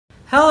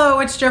Hello,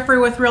 it's Jeffrey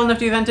with Real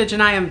Nifty Vintage,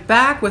 and I am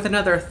back with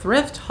another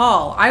thrift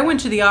haul. I went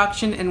to the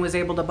auction and was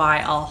able to buy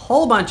a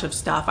whole bunch of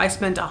stuff. I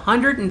spent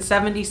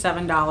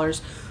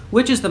 $177,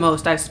 which is the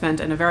most I've spent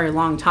in a very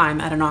long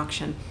time at an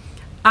auction.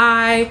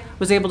 I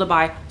was able to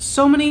buy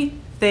so many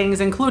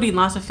things, including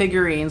lots of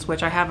figurines,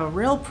 which I have a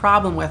real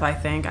problem with, I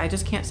think. I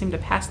just can't seem to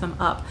pass them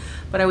up.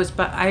 But I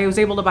was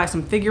able to buy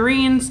some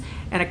figurines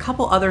and a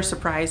couple other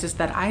surprises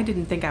that I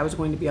didn't think I was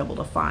going to be able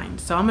to find.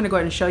 So I'm going to go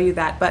ahead and show you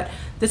that. But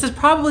this is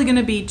probably going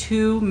to be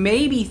 2,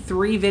 maybe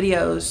 3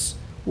 videos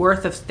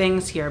worth of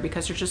things here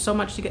because there's just so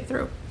much to get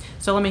through.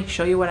 So let me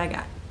show you what I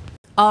got.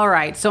 All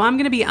right, so I'm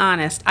gonna be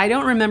honest. I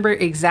don't remember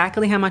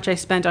exactly how much I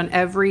spent on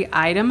every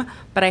item,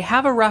 but I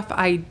have a rough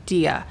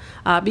idea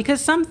because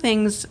some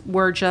things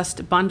were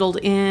just bundled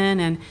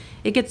in and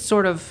it gets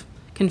sort of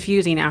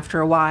confusing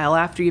after a while.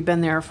 After you've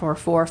been there for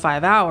 4 or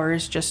 5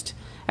 hours, just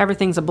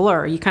everything's a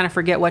blur. You kind of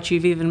forget what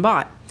you've even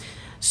bought.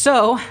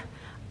 So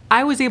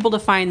I was able to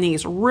find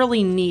these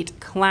really neat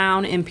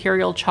clown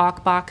imperial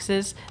chalk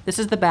boxes. This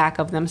is the back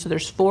of them, so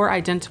there's 4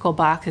 identical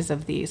boxes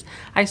of these.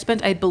 I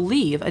spent, I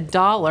believe,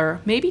 $1,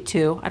 maybe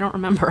 $2, I don't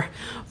remember,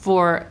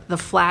 for the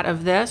flat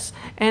of this.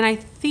 And I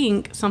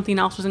think something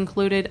else was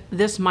included.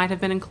 This might have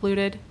been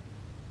included.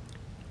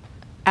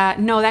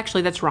 No,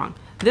 actually, that's wrong.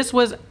 This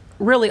was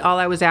really all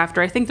I was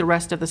after. I think the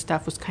rest of the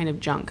stuff was kind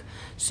of junk.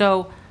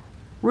 So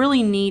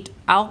really neat.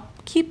 I'll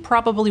keep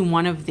probably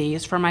one of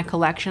these for my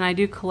collection. I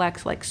do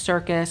collect like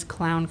circus,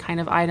 clown kind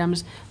of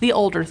items, the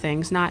older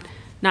things, not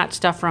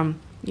stuff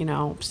from, you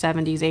know,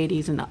 70s,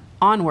 80s and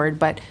onward,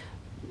 but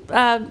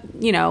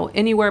you know,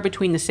 anywhere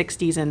between the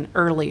 60s and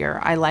earlier.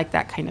 I like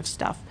that kind of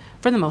stuff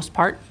for the most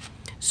part.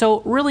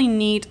 So really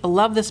neat. I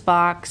love this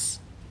box.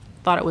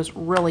 Thought it was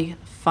really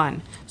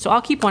fun. So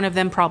I'll keep one of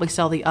them, probably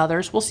sell the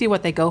others. We'll see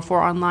what they go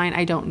for online.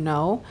 I don't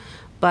know,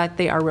 but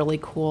they are really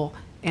cool.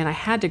 And I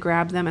had to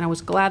grab them, and I was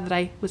glad that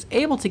I was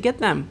able to get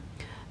them.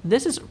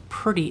 This is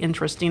pretty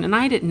interesting, and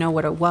I didn't know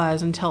what it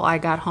was until I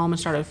got home and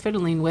started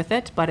fiddling with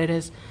it, but it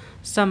is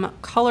some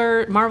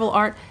color Marvel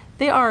art.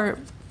 They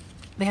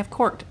have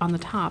corked on the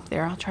top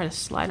there. I'll try to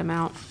slide them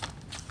out.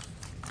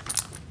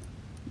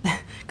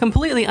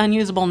 Completely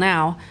unusable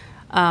now,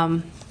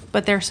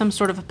 but they're some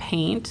sort of a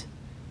paint,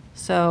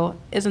 so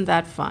isn't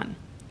that fun?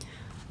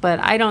 But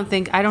I don't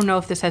know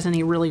if this has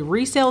any really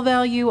resale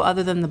value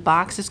other than the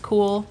box is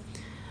cool.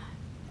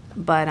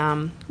 But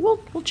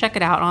we'll check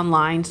it out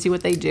online, see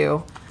what they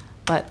do.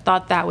 But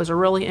thought that was a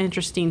really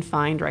interesting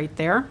find right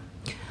there.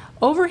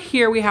 Over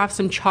here we have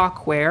some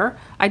Chalkware.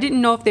 I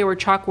didn't know if they were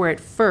Chalkware at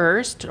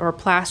first or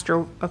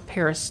plaster of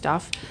Paris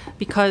stuff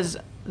because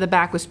the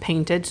back was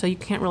painted, so you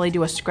can't really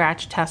do a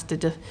scratch test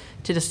to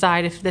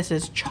decide if this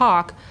is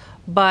chalk,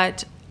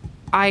 but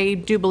I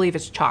do believe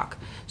it's chalk.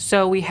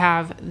 So we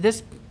have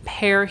this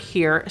pair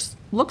here.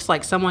 Looks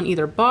like someone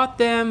either bought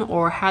them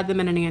or had them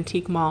in an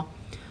antique mall.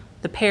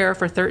 The pair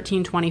for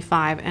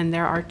 $13.25, and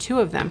there are 2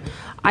 of them.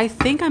 I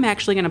think I'm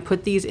actually going to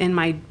put these in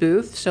my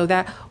booth so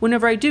that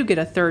whenever I do get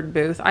a third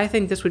booth, I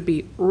think this would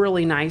be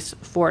really nice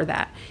for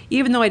that.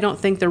 Even though I don't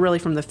think they're really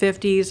from the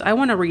 50s, I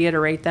want to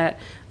reiterate that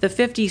the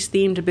 50s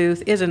themed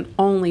booth isn't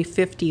only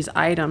 50s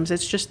items.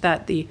 It's just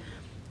that the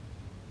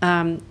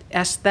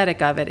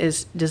aesthetic of it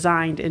is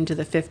designed into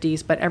the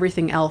 50s, but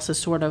everything else is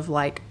sort of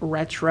like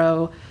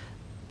retro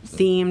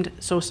themed.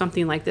 So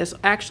something like this.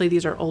 Actually,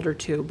 these are older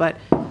too, but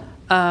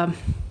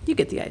you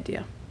get the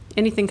idea.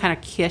 Anything kind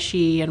of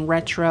kishy and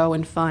retro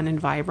and fun and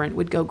vibrant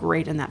would go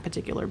great in that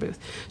particular booth.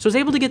 So I was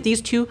able to get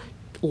these 2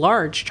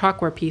 large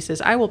Chalkware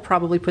pieces. I will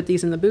probably put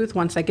these in the booth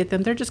once I get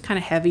them. They're just kind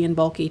of heavy and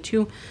bulky,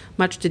 too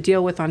much to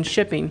deal with on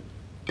shipping.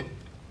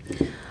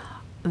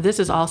 This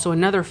is also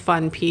another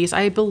fun piece.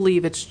 I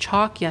believe it's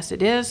chalk. Yes,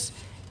 it is.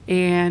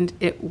 And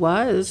it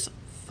was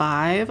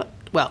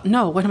well,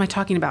 no, what am I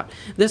talking about?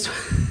 This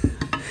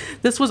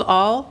was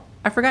all,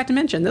 I forgot to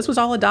mention, this was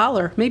all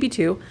 $1, maybe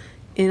 $2.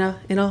 In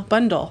a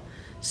bundle.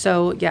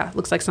 So yeah,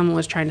 looks like someone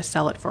was trying to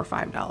sell it for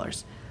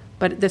 $5,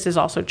 but this is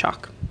also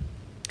chalk.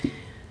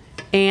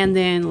 And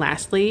then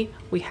lastly,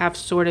 we have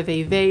sort of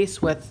a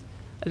vase with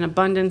an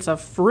abundance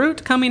of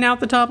fruit coming out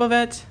the top of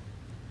it.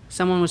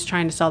 Someone was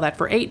trying to sell that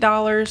for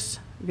 $8.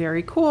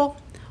 Very cool.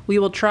 We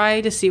will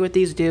try to see what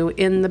these do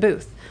in the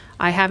booth.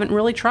 I haven't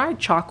really tried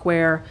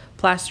Chalkware,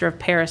 plaster of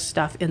Paris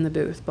stuff in the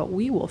booth, but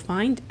we will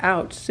find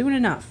out soon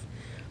enough.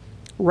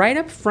 Right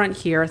up front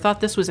here, I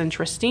thought this was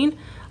interesting.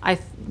 I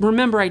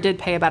remember I did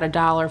pay about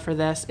 $1 for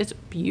this. It's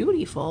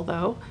beautiful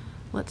though.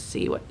 Let's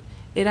see what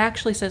it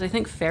actually says. I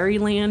think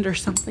Fairyland or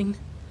something.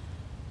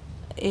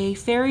 A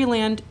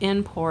Fairyland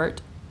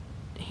import,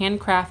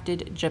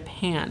 handcrafted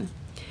Japan.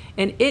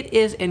 And it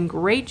is in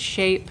great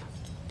shape.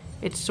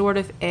 It's sort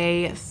of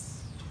a,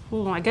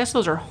 I guess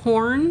those are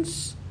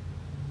horns.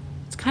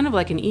 It's kind of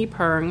like an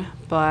epeng,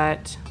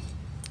 but,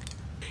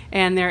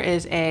 and there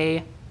is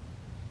a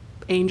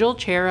angel,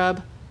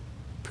 cherub,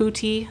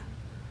 putti.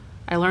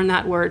 I learned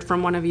that word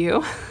from one of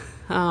you.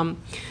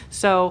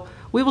 So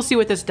we will see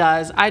what this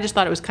does. I just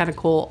thought it was kind of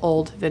cool,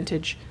 old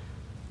vintage.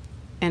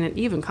 And it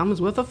even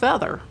comes with a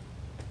feather.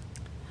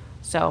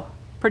 So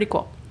pretty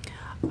cool.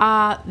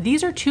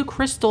 These are 2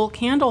 crystal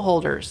candle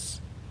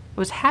holders. I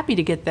was happy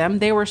to get them.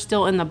 They were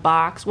still in the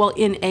box, well,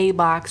 in a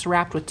box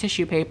wrapped with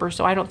tissue paper,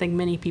 so I don't think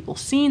many people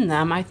seen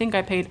them. I think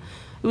I paid,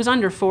 it was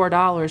under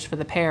 $4 for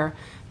the pair,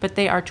 but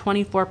they are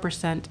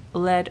 24%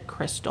 lead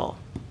crystal.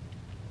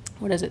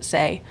 What does it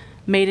say?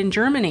 Made in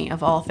Germany,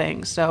 of all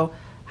things. So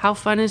how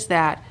fun is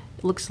that?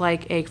 It looks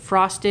like a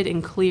frosted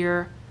and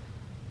clear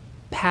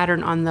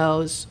pattern on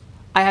those.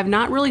 I have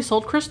not really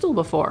sold crystal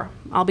before,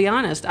 I'll be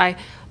honest.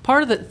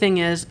 Part of the thing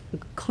is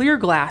clear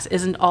glass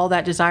isn't all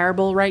that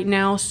desirable right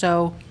now,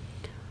 so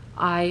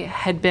I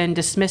had been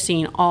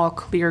dismissing all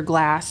clear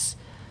glass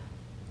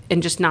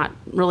and just not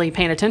really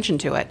paying attention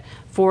to it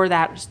for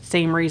that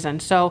same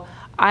reason. So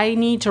I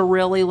need to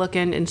really look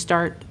in and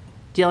start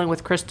dealing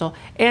with crystal.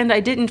 And I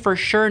didn't for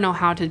sure know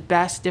how to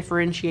best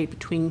differentiate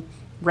between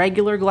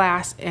regular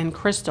glass and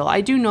crystal.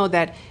 I do know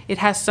that it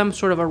has some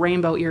sort of a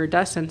rainbow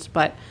iridescence,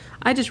 but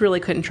I just really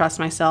couldn't trust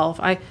myself.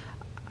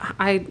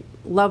 I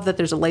love that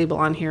there's a label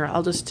on here.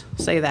 I'll just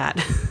say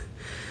that.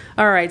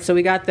 All right, so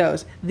we got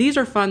those. These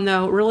are fun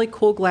though, really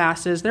cool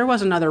glasses. There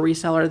was another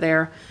reseller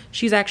there.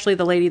 She's actually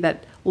the lady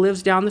that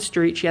lives down the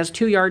street. She has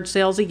 2 yard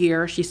sales a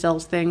year. She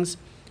sells things.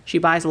 She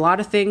buys a lot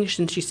of things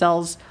and she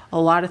sells a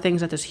lot of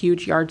things at this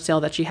huge yard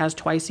sale that she has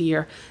twice a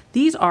year.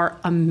 These are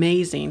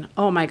amazing.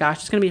 Oh my gosh,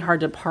 it's gonna be hard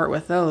to part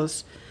with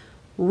those.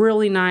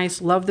 Really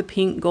nice. Love the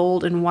pink,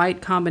 gold, and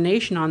white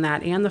combination on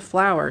that and the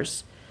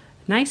flowers.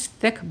 Nice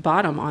thick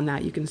bottom on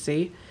that, you can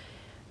see.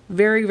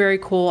 Very, very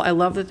cool. I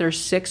love that there's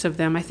 6 of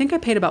them. I think I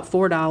paid about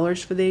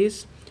 $4 for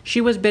these. She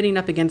was bidding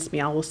up against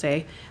me, I will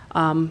say.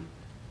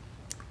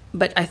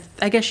 But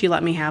I guess she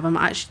let me have them.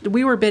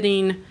 We were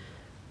bidding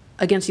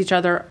against each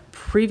other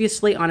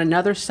previously on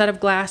another set of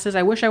glasses.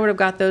 I wish I would have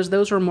got those.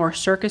 Those were more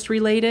circus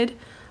related.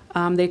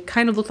 They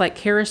kind of looked like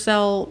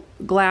carousel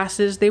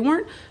glasses. They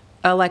weren't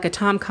like a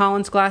Tom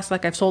Collins glass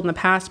like I've sold in the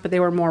past, but they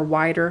were more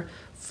wider,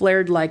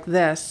 flared like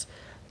this.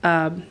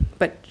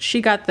 But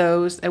she got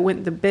those.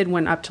 The bid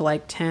went up to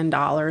like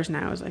 $10, and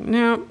I was like,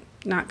 no,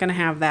 not gonna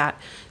have that.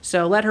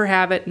 So let her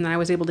have it, and then I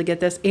was able to get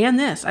this and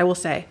this, I will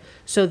say.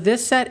 So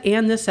this set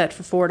and this set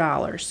for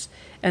 $4.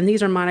 And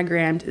these are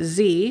monogrammed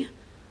Z.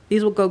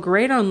 These will go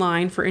great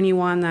online for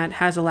anyone that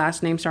has a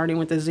last name starting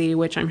with a Z,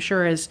 which I'm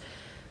sure is,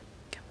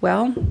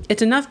 well,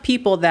 it's enough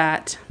people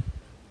that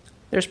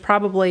there's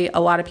probably a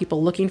lot of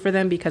people looking for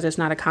them because it's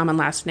not a common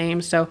last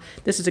name. So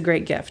this is a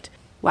great gift.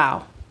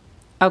 Wow.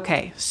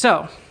 Okay,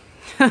 so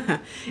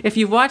if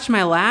you've watched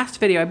my last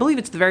video, I believe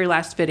it's the very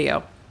last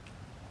video,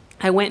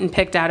 I went and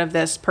picked out of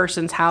this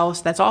person's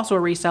house that's also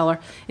a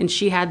reseller, and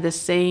she had the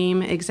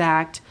same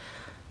exact,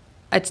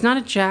 it's not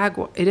a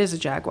Jaguar, it is a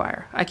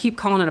Jaguar. I keep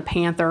calling it a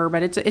Panther,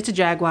 but it's a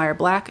Jaguar,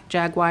 black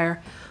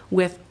Jaguar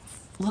with,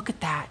 look at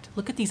that.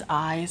 Look at these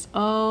eyes.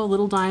 Oh,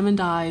 little diamond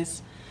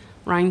eyes,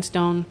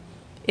 rhinestone.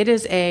 It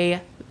is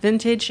a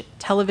vintage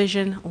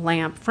television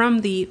lamp from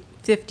the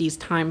 50s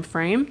time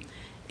frame.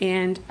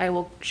 And I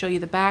will show you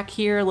the back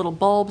here. A little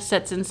bulb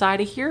sits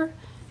inside of here.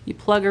 You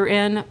plug her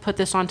in, put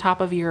this on top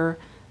of your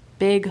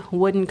big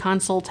wooden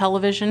console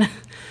television,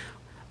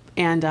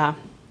 and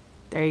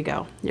there you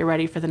go. You're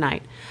ready for the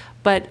night.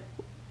 But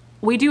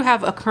we do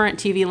have a current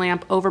TV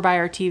lamp over by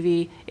our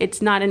TV.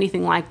 It's not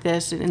anything like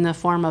this in the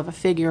form of a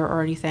figure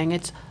or anything.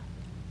 It's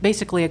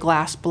basically a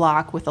glass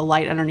block with a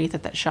light underneath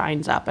it that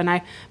shines up. And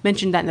I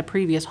mentioned that in the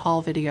previous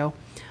haul video.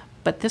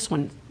 But this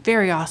one,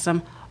 very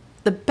awesome.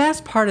 The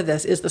best part of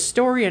this is the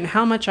story and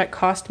how much it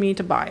cost me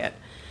to buy it.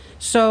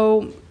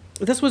 So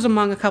this was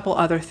among a couple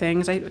other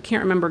things. I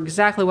can't remember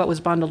exactly what was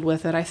bundled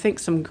with it. I think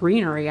some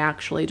greenery,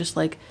 actually, just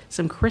like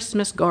some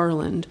Christmas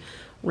garland,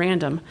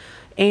 random.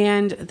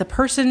 And the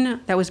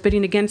person that was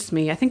bidding against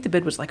me, I think the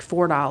bid was like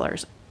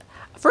 $4.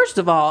 First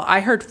of all,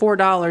 I heard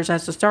 $4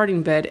 as the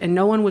starting bid, and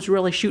no one was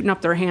really shooting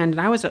up their hand, and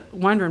I was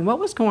wondering what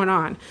was going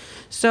on.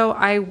 So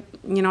I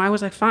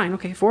was like, fine,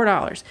 okay,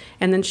 $4.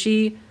 And then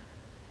she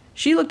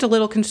looked a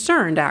little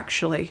concerned,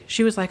 actually.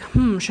 She was like,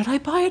 should I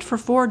buy it for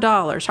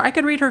 $4? I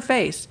could read her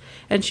face.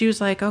 And she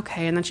was like,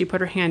 okay. And then she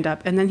put her hand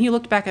up. And then he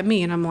looked back at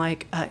me, and I'm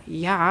like,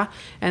 yeah.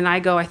 And I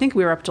go, I think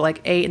we were up to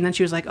like 8. And then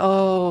she was like,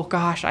 oh,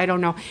 gosh, I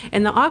don't know.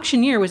 And the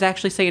auctioneer was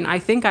actually saying, I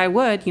think I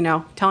would,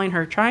 telling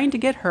her, trying to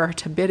get her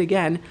to bid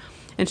again.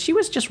 And she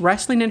was just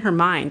wrestling in her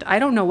mind. I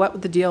don't know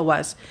what the deal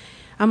was.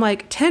 I'm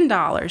like,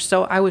 $10.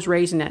 So I was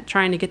raising it,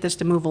 trying to get this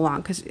to move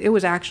along because it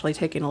was actually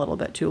taking a little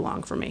bit too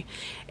long for me.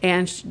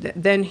 And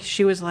then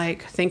she was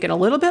like thinking a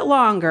little bit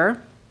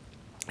longer.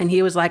 And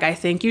he was like, I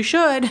think you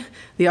should,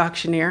 the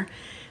auctioneer.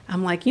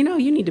 I'm like, you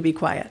need to be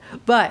quiet.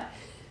 But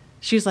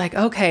she's like,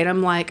 okay. And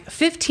I'm like,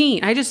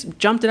 15. I just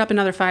jumped it up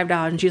another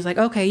 $5. And she's like,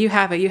 okay, you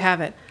have it.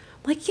 I'm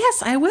like,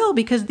 yes, I will,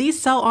 because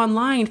these sell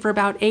online for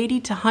about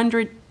 $80 to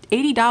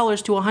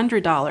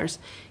 $100.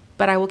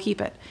 But I will keep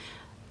it.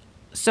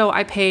 So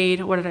I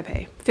paid, what did I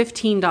pay?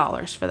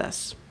 $15 for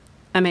this.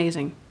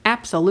 Amazing.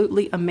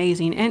 Absolutely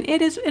amazing. And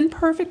it is in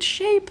perfect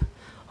shape.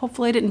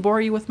 Hopefully I didn't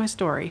bore you with my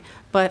story,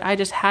 but I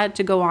just had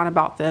to go on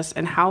about this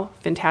and how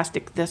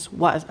fantastic this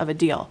was of a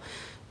deal.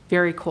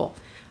 Very cool.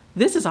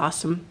 This is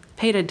awesome.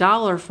 Paid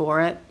 $1 for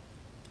it.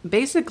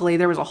 basically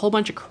there was a whole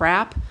bunch of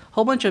crap,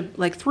 whole bunch of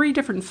like 3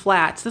 different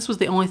flats. This was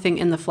the only thing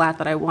in the flat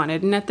that I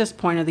wanted. And at this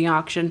point of the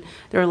auction,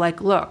 they were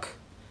like, look,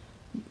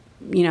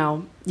 you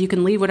know, you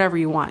can leave whatever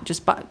you want.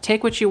 Just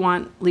take what you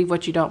want, leave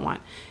what you don't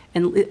want.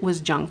 And it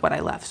was junk what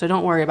I left, so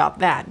don't worry about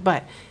that.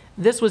 But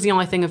this was the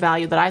only thing of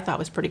value that I thought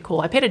was pretty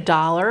cool. I paid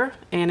 $1,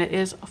 and it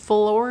is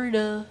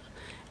Florida.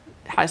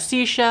 It has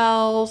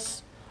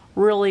seashells,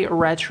 really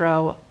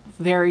retro,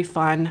 very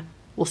fun.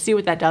 We'll see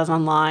what that does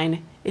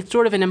online. It's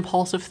sort of an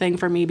impulsive thing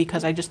for me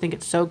because I just think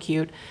it's so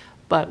cute,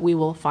 but we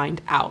will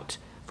find out.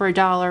 For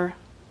 $1,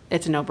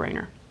 it's a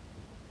no-brainer.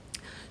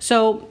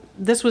 So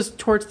this was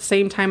towards the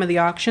same time of the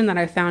auction that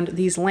I found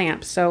these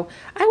lamps. So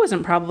I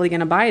wasn't probably going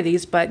to buy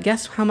these, but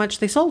guess how much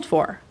they sold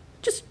for?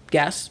 Just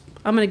guess.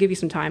 I'm going to give you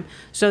some time.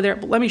 So there,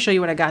 let me show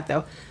you what I got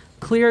though.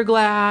 Clear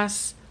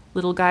glass,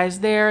 little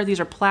guys there. These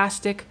are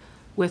plastic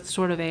with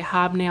sort of a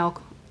hobnail-esque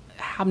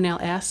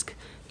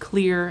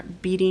clear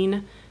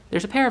beading.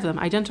 There's a pair of them,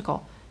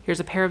 identical. Here's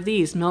a pair of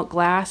these, milk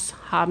glass,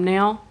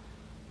 hobnail,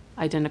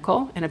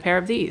 identical, and a pair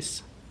of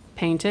these,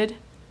 painted.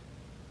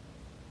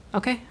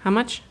 Okay, how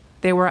much?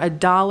 They were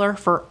 $1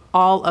 for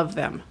all of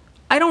them.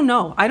 I don't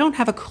know. I don't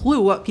have a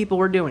clue what people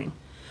were doing.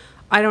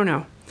 I don't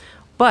know.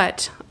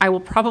 But I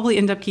will probably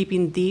end up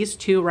keeping these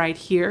 2 right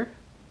here.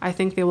 I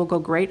think they will go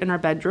great in our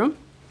bedroom.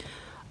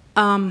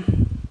 I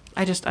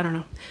don't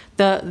know.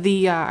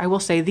 I will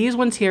say these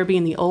ones here,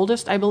 being the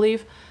oldest, I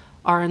believe,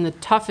 are in the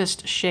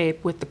toughest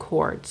shape with the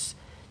cords.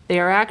 They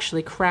are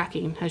actually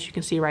cracking, as you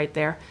can see right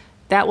there.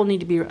 That will need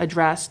to be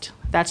addressed.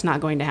 That's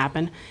not going to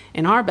happen.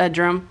 In our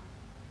bedroom,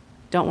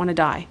 don't want to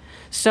die.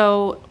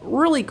 So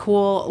really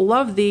cool.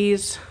 Love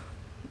these.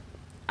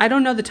 I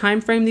don't know the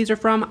time frame these are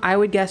from. I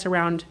would guess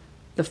around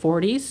the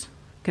 40s,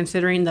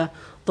 considering the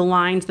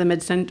lines, the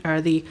mid-century, or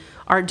the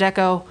Art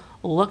Deco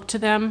look to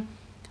them.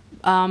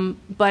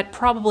 But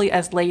probably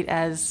as late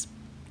as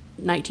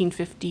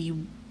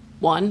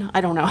 1951. I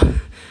don't know.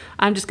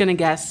 I'm just going to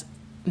guess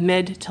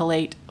mid to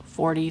late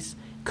 40s.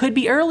 Could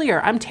be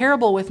earlier. I'm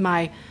terrible with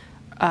my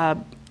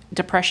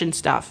Depression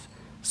stuff.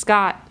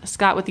 Scott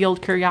with the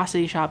old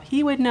Curiosity Shop,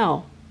 he would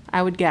know.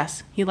 I would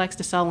guess. He likes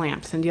to sell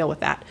lamps and deal with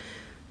that.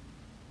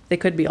 They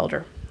could be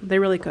older. They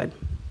really could.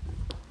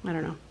 I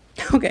don't know.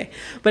 Okay.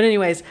 But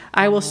anyways,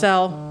 I will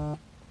sell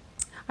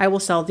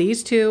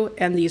these 2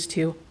 and these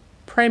 2,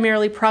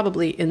 primarily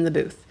probably in the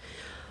booth.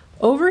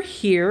 Over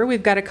here,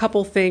 we've got a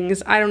couple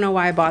things. I don't know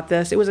why I bought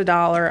this. It was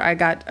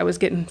 $1. I was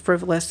getting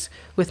frivolous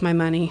with my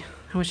money.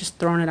 I was just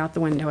throwing it out the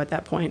window at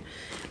that point.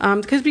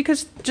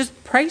 Because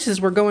just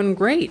prices were going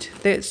great.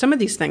 Some of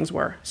these things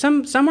were.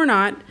 Some were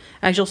not,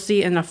 as you'll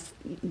see in a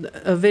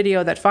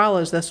video that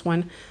follows this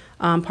one,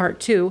 part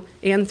 2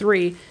 and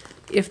 3.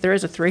 If there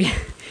is a 3,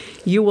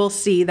 you will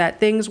see that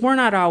things were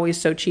not always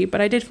so cheap,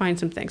 but I did find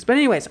some things. But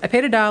anyways, I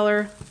paid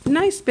 $1.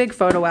 Nice big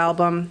photo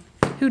album.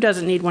 Who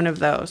doesn't need one of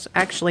those?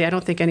 Actually, I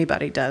don't think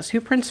anybody does.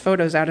 Who prints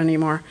photos out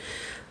anymore?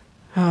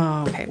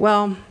 Oh, okay,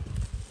 well,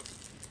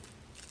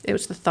 it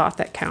was the thought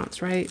that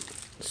counts, right?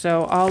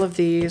 So all of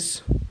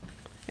these,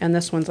 and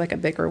this one's like a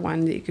bigger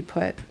one that you could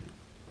put,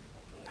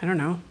 I don't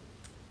know,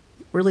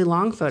 really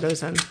long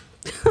photos in.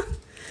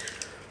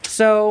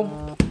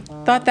 So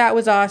thought that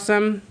was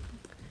awesome,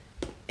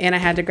 and I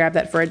had to grab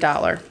that for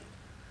 $1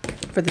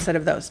 for the set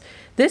of those.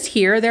 This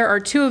here, there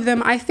are 2 of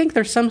them. I think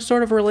there's some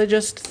sort of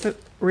religious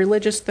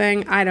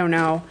thing. I don't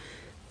know.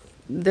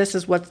 This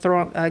is what's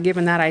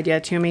given that idea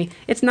to me.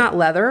 It's not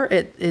leather.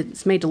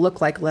 It's made to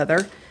look like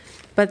leather.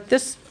 But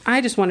this,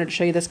 I just wanted to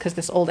show you this because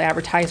this old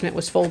advertisement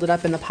was folded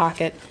up in the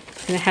pocket,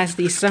 and it has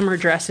these summer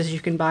dresses you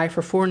can buy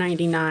for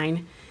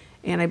 $4.99,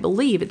 and I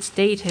believe it's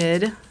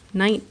dated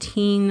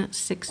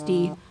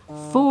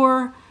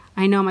 1964.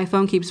 I know my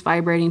phone keeps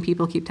vibrating.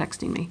 People keep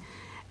texting me.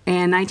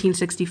 And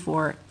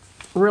 1964,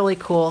 really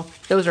cool.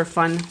 Those are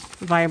fun,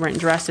 vibrant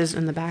dresses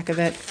in the back of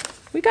it.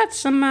 We got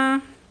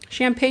some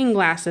champagne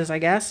glasses, I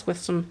guess, with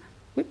some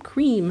whipped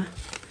cream.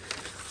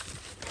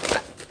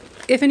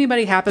 If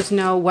anybody happens to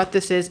know what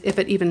this is, if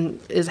it even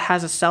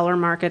has a seller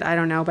market, I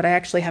don't know, but I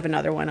actually have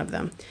another one of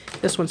them.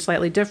 This one's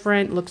slightly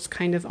different, looks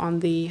kind of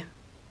on the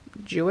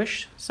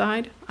Jewish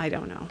side. I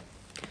don't know.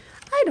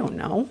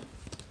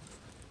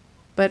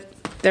 But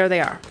there they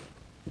are.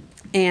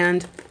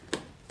 And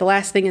the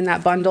last thing in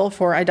that bundle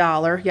for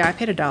 $1, yeah, I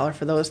paid $1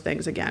 for those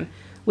things again,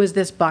 was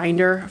this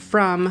binder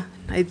from,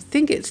 I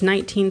think it's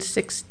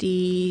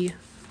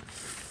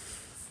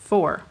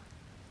 1964.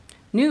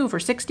 New for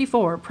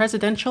 $64,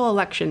 presidential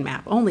election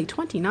map, only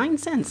 29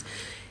 cents.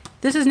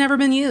 This has never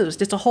been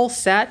used. It's a whole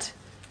set,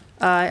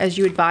 as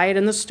you would buy it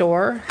in the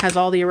store. Has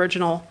all the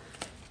original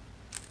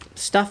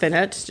stuff in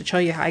it to show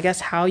you, I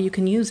guess, how you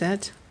can use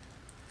it.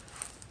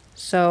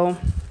 So,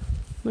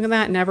 look at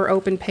that, never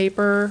opened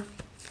paper,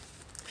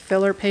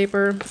 filler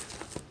paper.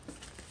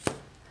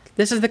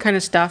 This is the kind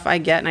of stuff I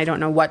get and I don't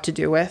know what to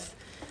do with,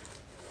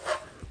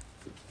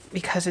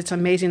 because it's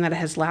amazing that it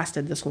has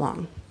lasted this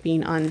long,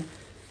 being unused,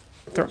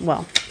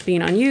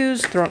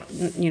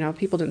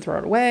 people didn't throw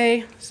it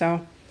away.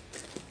 So,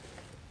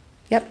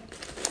 yep,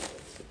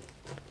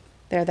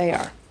 there they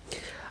are.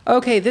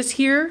 Okay, this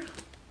here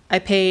I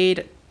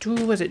paid,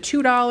 was it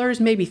 $2?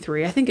 Maybe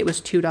 $3. I think it was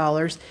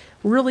 $2.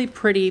 Really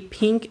pretty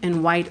pink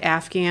and white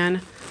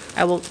Afghan.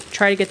 I will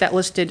try to get that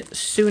listed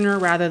sooner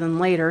rather than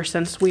later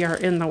since we are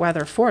in the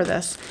weather for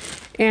this.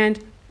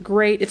 And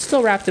great. It's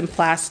still wrapped in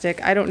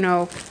plastic. I don't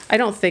know. I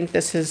don't think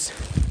this is...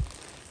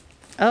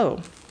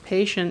 Oh,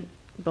 patient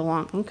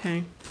belong...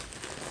 Okay.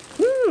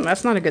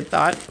 That's not a good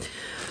thought.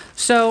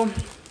 So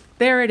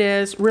there it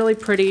is. Really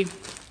pretty.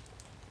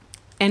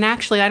 And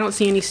actually, I don't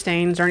see any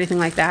stains or anything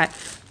like that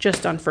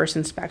just on first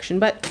inspection.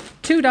 But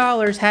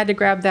 $2, had to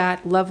grab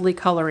that lovely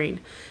coloring.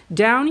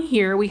 Down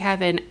here, we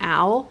have an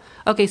owl.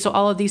 Okay, so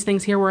all of these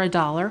things here were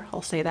 $1.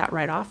 I'll say that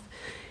right off.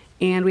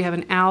 And we have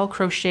an owl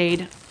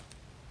crocheted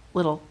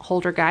little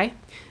holder guy.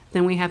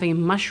 Then we have a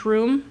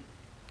mushroom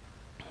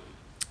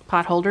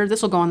pot holder.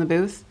 This will go on the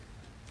booth.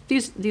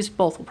 These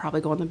both will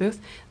probably go on the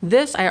booth.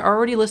 This I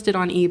already listed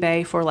on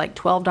eBay for like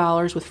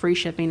 $12 with free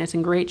shipping. It's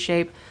in great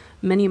shape.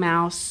 Minnie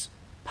Mouse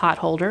pot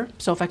holder.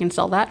 So if I can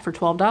sell that for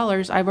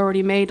 $12, I've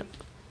already made,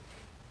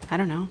 I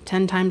don't know,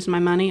 10 times my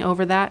money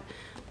over that.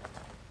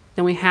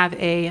 Then we have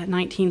a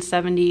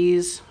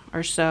 1970s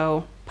or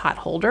so pot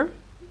holder.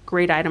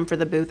 Great item for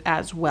the booth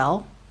as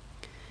well.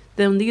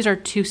 Then these are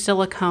 2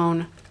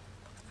 silicone,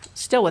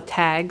 still with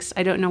tags.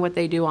 I don't know what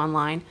they do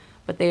online,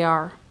 but they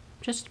are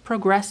just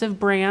Progressive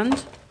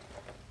brand.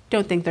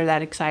 Don't think they're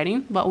that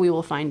exciting, but we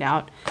will find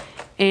out.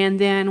 And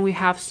then we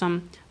have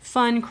some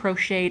fun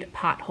crocheted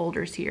pot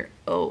holders here.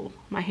 Oh,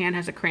 my hand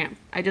has a cramp.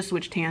 I just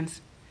switched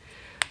hands.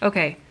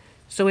 Okay,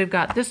 so we've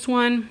got this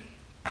one,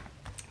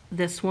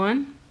 this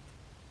one,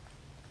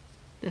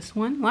 this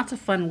one. Lots of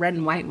fun red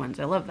and white ones.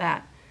 I love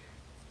that.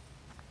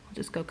 I'll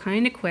just go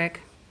kind of quick.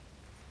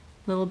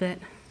 Little bit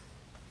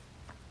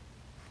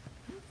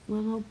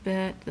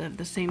of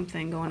the same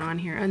thing going on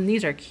here. And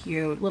these are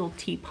cute little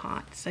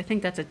teapots. I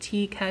think that's a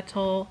tea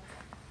kettle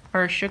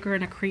or a sugar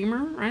and a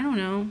creamer. I don't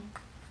know.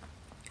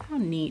 How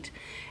neat.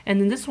 And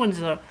then this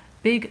one's a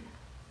big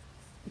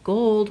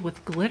gold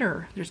with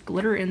glitter. There's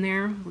glitter in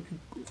there with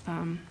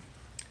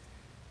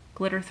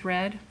glitter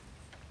thread.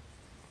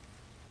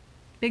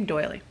 Big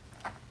doily.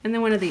 And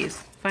then one of these.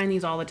 Find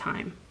these all the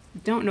time.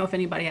 Don't know if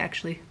anybody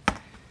actually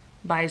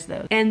buys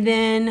those. And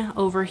then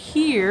over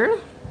here,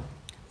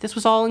 this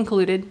was all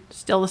included,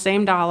 still the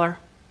same dollar.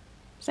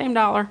 Same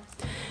dollar.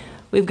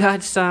 We've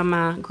got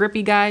some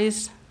grippy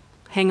guys.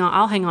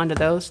 I'll hang on to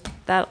those.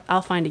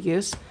 I'll find a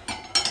use.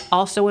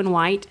 Also in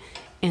white.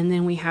 And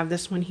then we have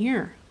this one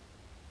here.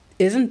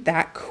 Isn't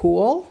that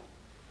cool?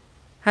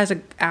 Has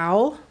an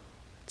owl.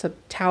 It's a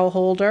towel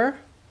holder.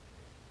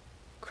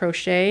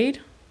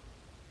 Crocheted.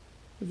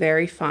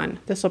 Very fun.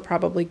 This will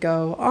probably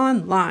go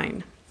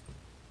online.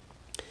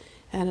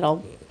 And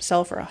it'll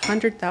sell for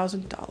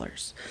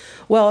 $100,000.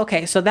 Well,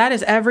 okay, so that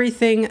is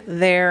everything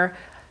there.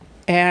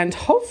 And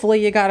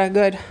hopefully you got a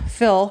good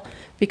fill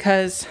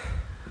because,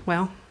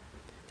 well,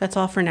 that's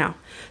all for now.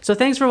 So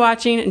thanks for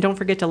watching, and don't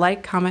forget to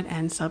like, comment,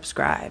 and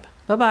subscribe.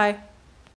 Bye-bye.